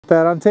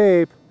that on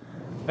tape.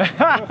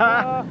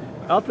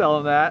 I'll tell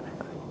him that.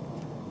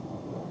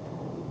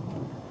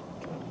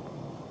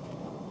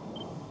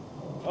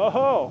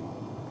 Oh!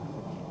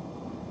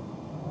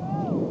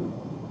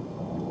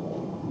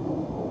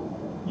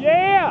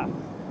 Yeah!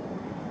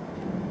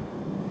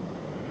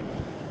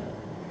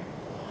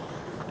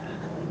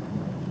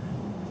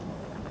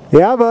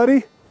 Yeah,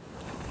 buddy.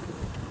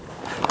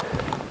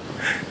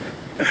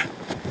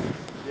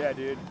 Yeah,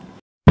 dude.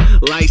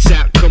 Lights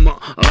out, come on,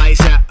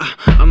 lights out.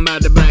 I'm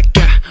about to black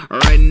out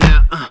right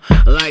now.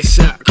 Lights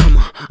out, come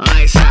on,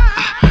 lights out.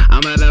 I'm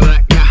about to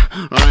black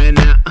out right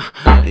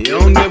now. You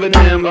don't give a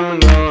damn, I'm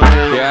going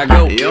ham. Here I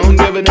go. You don't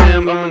give a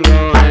damn, I'm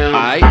going ham.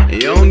 Aight.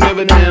 You don't give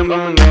a damn,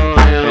 I'm going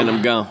ham. And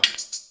I'm gone.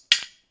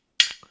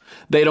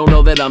 They don't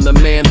know that I'm the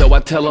man, though I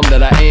tell them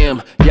that I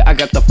am. Yeah, I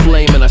got the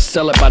flame and I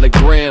sell it by the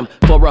gram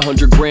for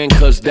 100 grand,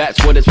 cause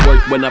that's what it's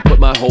worth when I put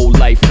my whole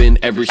life in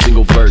every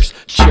single verse.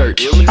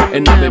 Church,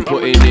 and I've been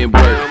putting in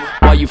work.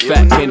 While you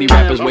fat candy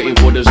rappers waiting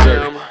for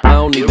dessert, I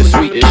don't need the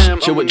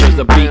sweetish, show it just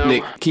a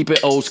beatnik. Keep it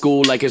old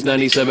school like it's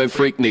 97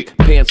 Freaknik.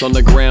 Pants on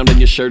the ground and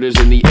your shirt is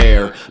in the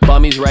air.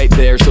 Bommy's right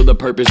there, so the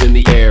purpose in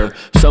the air.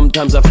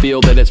 Sometimes I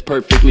feel that it's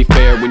perfectly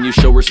fair when you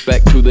show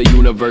respect to the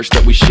universe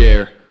that we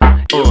share.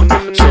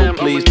 So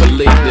please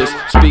believe this.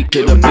 Speak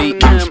to the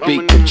beat, you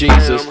speak to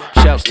Jesus.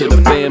 Shouts to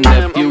the fam,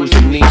 nephews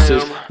and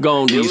nieces.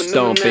 Gon' these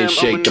stomp and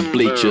shake the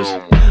bleachers.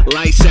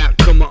 Lights out,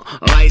 come on,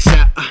 lights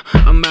out.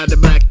 I'm about to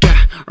black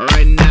out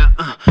right now.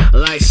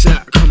 Lights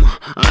out, come on,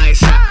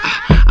 lights out.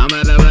 I'm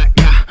about to black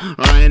out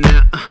right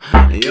now.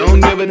 You don't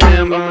give a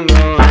damn, I'm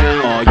going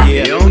ham. Oh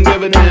yeah. You don't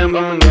give a damn,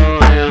 I'm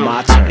going ham.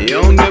 My turn.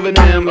 You don't give a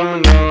damn,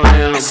 I'm going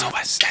ham.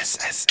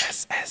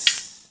 S-O-S-S-S-S-S.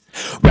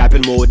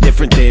 Rapping more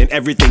different than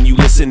everything you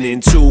listening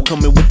to.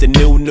 Coming with the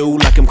new,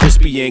 like I'm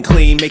crispy and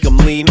clean. Make them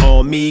lean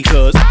on me,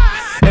 cause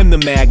I'm the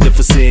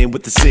magnificent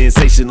with the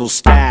sensational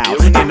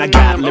style. And I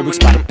got lyrics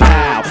by the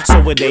pound,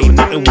 so it ain't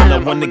nothing when I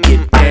wanna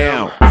get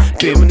down.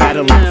 Been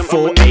battling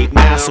before, ain't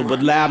now, so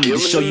allow me to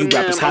show you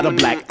rappers how to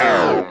black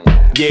out.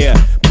 Yeah,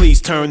 please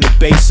turn the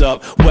bass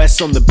up.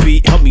 West on the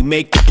beat, help me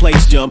make the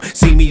place jump.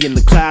 See me in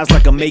the clouds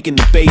like I'm making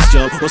the bass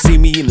jump, or see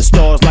me in the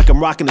stars like I'm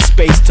rocking the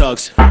space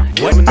tux.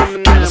 What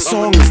kind of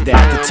song is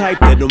that? The type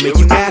that'll make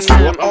you ask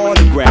for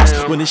autographs.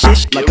 When it's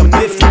shit like I'm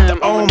Biff with the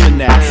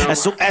almanac.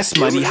 SOS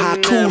money,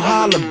 haiku,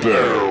 holla,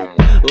 bro.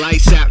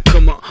 Lights out,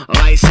 come on,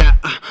 lights out.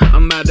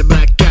 I'm about to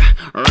black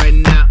out right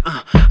now.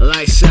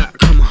 Lights out,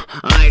 come on,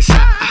 lights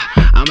out.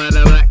 I'm about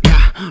to black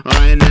out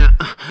right now.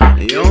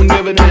 You don't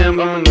give a damn,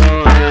 I'm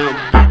going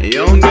ham. You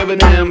don't give a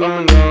damn,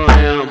 I'm going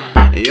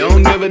ham. You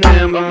don't give a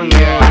damn, I'm going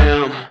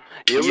ham.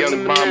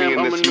 Young Bommy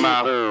in this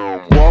mouth.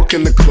 Walk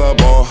in the club,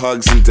 all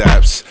hugs and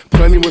daps.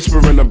 Plenty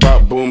whispering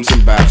about booms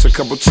and baps. A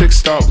couple chicks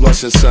start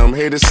blushing, some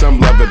hate it, some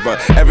love it, but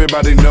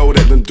everybody know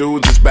that the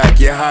dudes is back.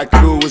 Yeah,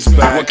 haiku is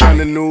back. What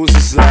kind of news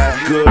is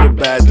that? Good or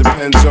bad,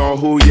 depends on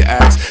who you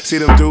ask. See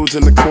them dudes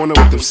in the corner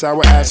with them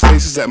sour ass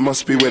faces, that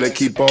must be where they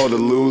keep all the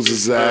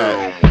losers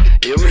at.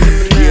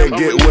 Yeah,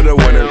 get with a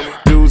winner.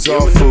 Dudes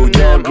all food,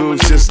 y'all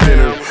goons just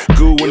dinner.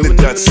 Goo in the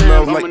Dutch,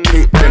 smell like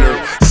pink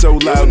dinner. So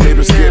loud,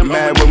 neighbors get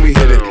mad when we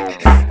hit it.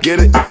 Get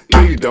it?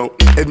 No you don't,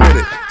 admit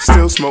it.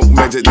 Still smoke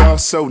magic, y'all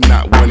so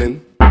not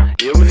winning.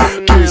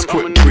 Please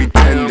quit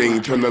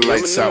pretending, turn the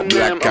lights out,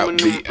 black out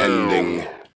the ending.